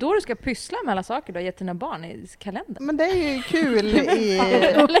 men det är då du ska pyssla med alla saker du har gett dina barn i kalendern. Men det är ju kul i...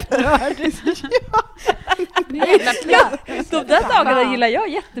 De där dagarna gillar jag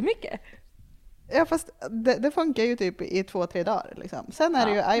jättemycket. Ja, fast det funkar ju typ i 2-3 dagar. Liksom. Sen är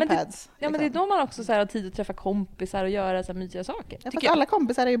det ju iPads. Men det är då man också så här, har tid att träffa kompisar och göra så här mysiga saker. Ja, fast alla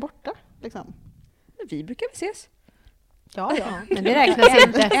kompisar är ju borta. Liksom. Vi brukar väl ses. Ja, men det räknas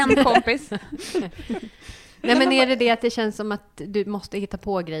inte. En kompis. Nej, men är det att det känns som att du måste hitta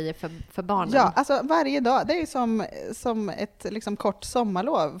på grejer för barnen? Ja, alltså varje dag. Det är ju som ett liksom kort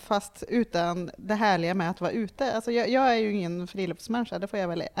sommarlov, fast utan det härliga med att vara ute. Alltså jag är ju ingen friluftsmänniska, det får jag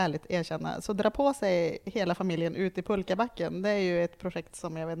väl ärligt erkänna. Så dra på sig hela familjen ut i pulkabacken, det är ju ett projekt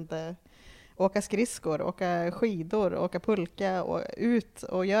som jag vet inte... Åka skridskor, åka skidor, åka pulka och ut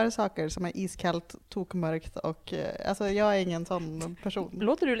och göra saker som är iskallt, tokmörkt och alltså jag är ingen sån person.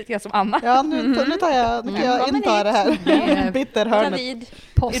 Låter du lite grann som Anna? Ja, nu kan jag inta det här bitterhörnet.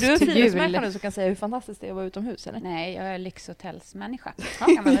 Är du en friluftsmänniska som kan säga hur fantastiskt det är att vara utomhus? Eller? Nej, jag är lyxhotellsmänniska.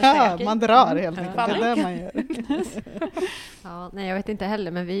 Ja, man drar helt enkelt. Det är det man gör. Ja, nej, jag vet inte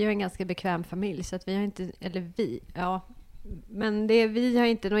heller, men vi är ju en ganska bekväm familj så att vi har inte, eller men vi har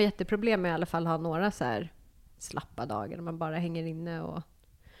inte något jätteproblem med i alla fall ha några så här slappa dagar när man bara hänger inne och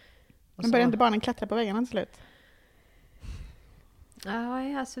men börjar inte barnen klättra på väggarna till slut?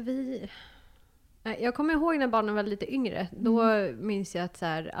 Ja, alltså jag kommer ihåg när barnen var lite yngre. Då minns jag att så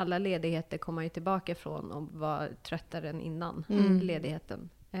här, alla ledigheter kom man ju tillbaka från och var tröttare än innan ledigheten.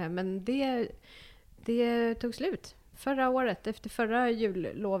 Men det tog slut. Förra året, efter förra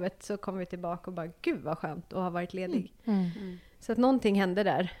jullovet så kom vi tillbaka och bara, gud vad skönt att ha varit ledig. Så att någonting hände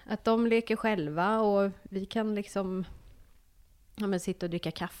där. Att de leker själva och vi kan liksom sitta och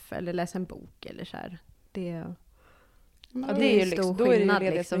dricka kaffe eller läsa en bok eller så här. Ja, det är ju stor då är det skillnad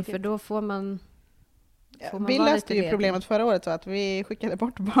ju liksom, för då får man... Vi löste ju problemet förra året så att vi skickade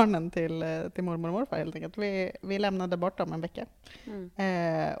bort barnen till mormor och morfar helt enkelt. Vi lämnade bort dem en vecka.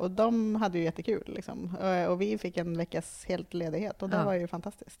 Och de hade ju jättekul liksom. Och vi fick en veckas helt ledighet och det var ju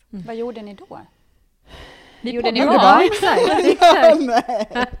fantastiskt. Vad gjorde ni då? Gjorde ni Ja, exakt.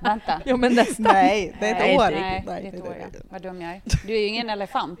 Vänta. Jo, men nästan. Nej, det är ett år. Nej, det är ett år. Ja. Vad dum jag är. Du är ju ingen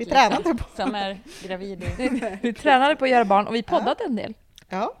elefant Vi tränade på. som är gravid. Vi tränade på att göra barn och vi poddade en del.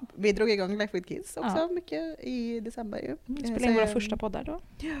 Ja, vi drog igång Life with Kids också mycket i december ju. Vi spelade in våra första poddar då.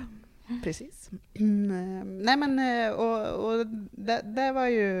 Ja, precis. Nej men, och det var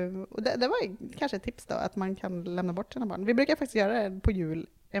ju, och det var ju kanske ett tips då, att man kan lämna bort sina barn. Vi brukar faktiskt göra det på jul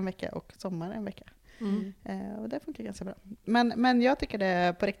en vecka och sommar en vecka. Och det funkar ganska bra. Men jag tycker det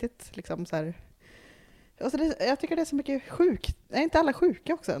är på riktigt liksom så här. Alltså jag tycker det är så mycket sjukt. Är inte alla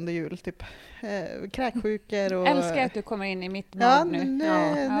sjuka också under jul? Typ kräksjukor och... Älskar att du kommer in i mitt mode nu.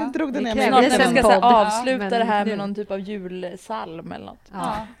 Nu drog den ner mig. Snart när vi ska avsluta men det här nu. med någon typ av julsalm eller något.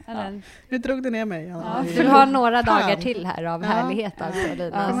 Nu drog det ner mig. Ja, du har några dagar till här av härlighet alltså,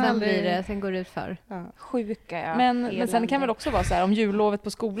 Lina. Sen går det ut för. Sjuka, ja. Men sen kan det väl också vara så här, om jullovet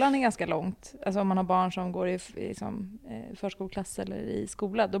på skolan är ganska långt, alltså om man har barn som går i liksom, förskoleklass eller i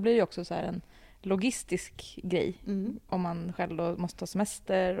skola, då blir det ju också så här en logistisk grej. Om man själv då måste ta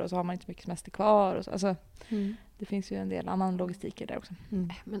semester och så har man inte mycket semester kvar. Och så. Alltså, det finns ju en del annan logistik där också.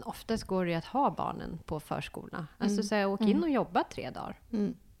 Men oftast går det ju att ha barnen på förskolorna. Alltså så här, åk in och jobba 3 dagar.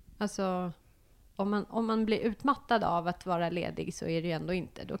 Alltså, om man blir utmattad av att vara ledig så är det ju ändå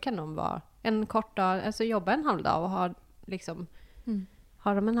inte. Då kan de vara en kort dag, alltså jobba en halv dag och ha liksom...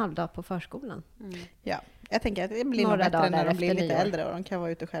 Har de en halv dag på förskolan? Ja, jag tänker att det blir nog bättre när de blir lite äldre och de kan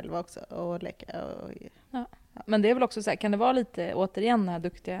vara ute själva också och leka. Ja. Men det är väl också så här, kan det vara lite återigen den här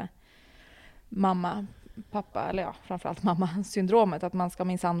duktiga mamma, pappa, eller ja, framförallt mamma-syndromet, att man ska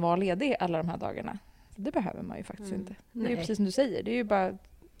minsann vara ledig alla de här dagarna. Det behöver man ju faktiskt inte. Det är ju precis som du säger, det är ju bara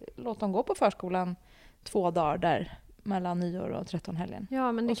låt dem gå på förskolan 2 dagar där mellan nyår och 13-helgen.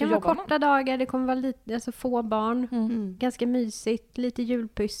 Ja, men det kan vara korta dagar, det kommer vara lite, alltså få barn, ganska mysigt, lite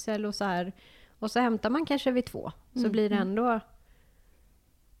julpyssel och så här. Och så hämtar man kanske vid 2, så blir det ändå,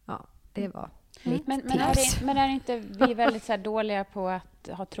 ja, det var mitt tips. Men är inte vi väldigt så här dåliga på att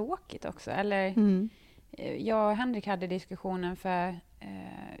ha tråkigt också? Eller, jag och Henrik hade diskussionen för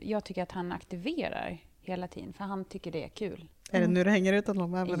jag tycker att han aktiverar hela tiden, för han tycker det är kul. Är det nu du hänger ut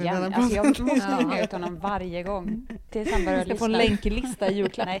honom? Alltså jag måste hänga ut honom varje gång. Tills han börjar lyssna. Jag ska få en länklista i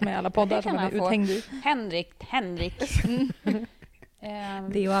julklapp med alla poddar som är uthängd i. Henrik.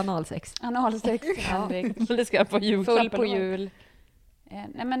 Det är analsex. Analsex, Henrik. Det ska jag få julklapp. Full på jul.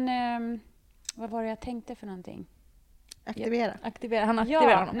 Nej men, vad var det jag tänkte för någonting? Aktivera. Han aktiverar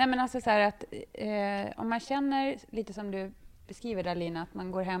honom. Nej men alltså så här att om man känner lite som du beskriver där, Lina, att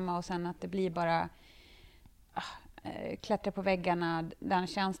man går hemma och sen att det blir bara klättra på väggarna, den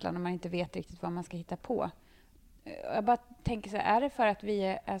känslan, och man inte vet riktigt vad man ska hitta på. Jag bara tänker så här, är det för att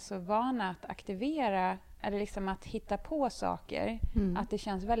vi är så vana att aktivera, är det liksom att hitta på saker, att det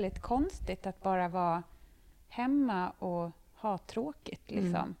känns väldigt konstigt att bara vara hemma och ha tråkigt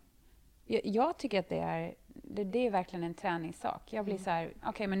liksom. Jag tycker att det är verkligen en träningssak. Jag blir så här,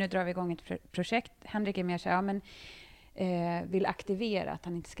 okej, men nu drar vi igång ett projekt. Henrik är mer så här, ja, men vill aktivera att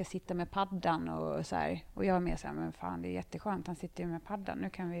han inte ska sitta med paddan och så här. Och jag är mer så här, men fan, det är jätteskönt, han sitter ju med paddan. Nu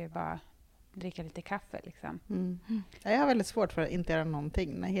kan vi bara dricka lite kaffe liksom. Jag har väldigt svårt för att inte göra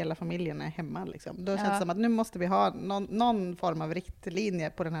någonting när hela familjen är hemma liksom. Då känns det som att nu måste vi ha någon form av riktlinje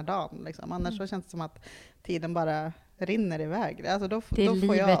på den här dagen liksom. Annars så känns det som att tiden bara rinner iväg. Alltså det är får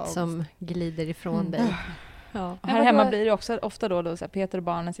livet som glider ifrån dig. Ja. Här hemma blir det också ofta då så här, Peter och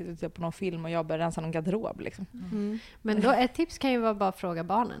barnen sitter och tittar på någon film och jag börjar rensa någon garderob liksom. Men då ett tips kan ju vara bara att fråga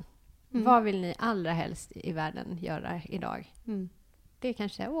barnen. Vad vill ni allra helst i världen göra idag? Det är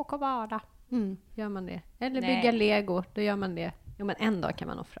kanske åka och bada. Gör man det? Eller bygga Lego, då gör man det. Jo, men en dag kan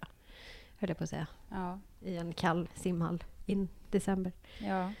man offra, höll jag på att säga. Ja. I en kall simhall i december.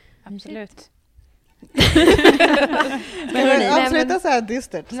 Ja, absolut. Avsluta så här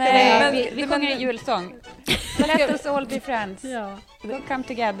dystert. Vi sjunger en julsång. Let us all be friends. We'll come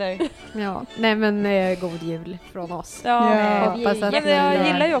together. Ja, nej men god jul från oss. Hoppas att jag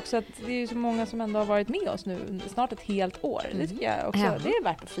gillar ju också att det är så många som ändå har varit med oss nu snart ett helt år. Det tycker jag också. Det är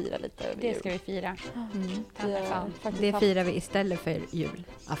värt att fira lite. Det ska vi fira. Det firar vi istället för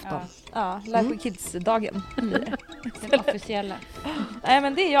julafton. Ja, Life with Kids-dagen. Den officiella. Nej,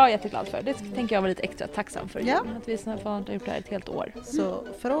 men det är jag jätteglad för. Det tänker jag vara lite extra tacksam för. Att vi snart har gjort det här ett helt år. Så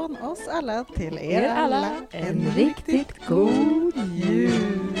från oss alla till er alla en riktigt god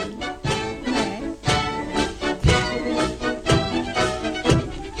jul.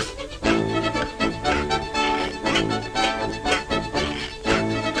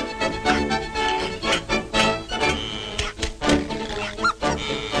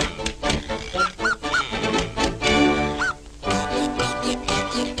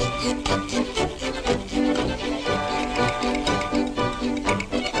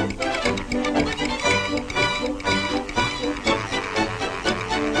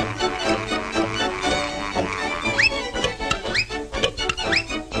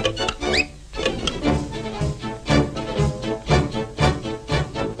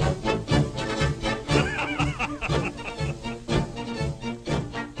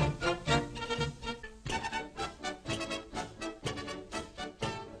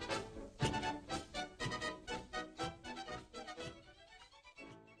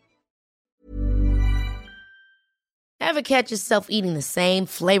 Ever catch yourself eating the same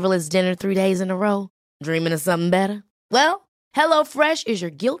flavorless dinner 3 days in a row? Dreaming of something better? Well, HelloFresh is your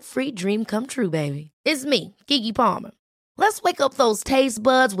guilt-free dream come true, baby. It's me, Keke Palmer. Let's wake up those taste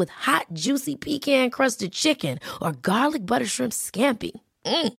buds with hot, juicy pecan-crusted chicken or garlic butter shrimp scampi.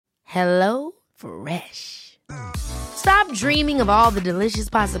 Hello Fresh. Stop dreaming of all the delicious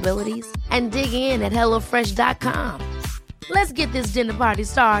possibilities and dig in at HelloFresh.com. Let's get this dinner party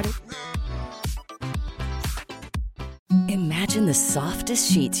started. Imagine the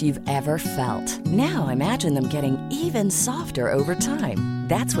softest sheets you've ever felt. Now imagine them getting even softer over time.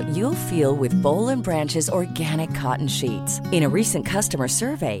 That's what you'll feel with Boll & Branch's organic cotton sheets. In a recent customer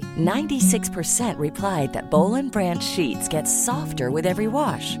survey, 96% replied that Boll & Branch sheets get softer with every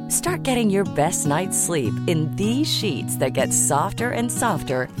wash. Start getting your best night's sleep in these sheets that get softer and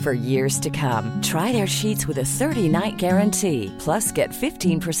softer for years to come. Try their sheets with a 30-night guarantee. Plus, get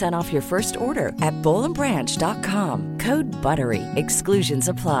 15% off your first order at bollandbranch.com. Code BUTTERY. Exclusions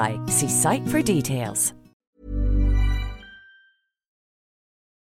apply. See site for details.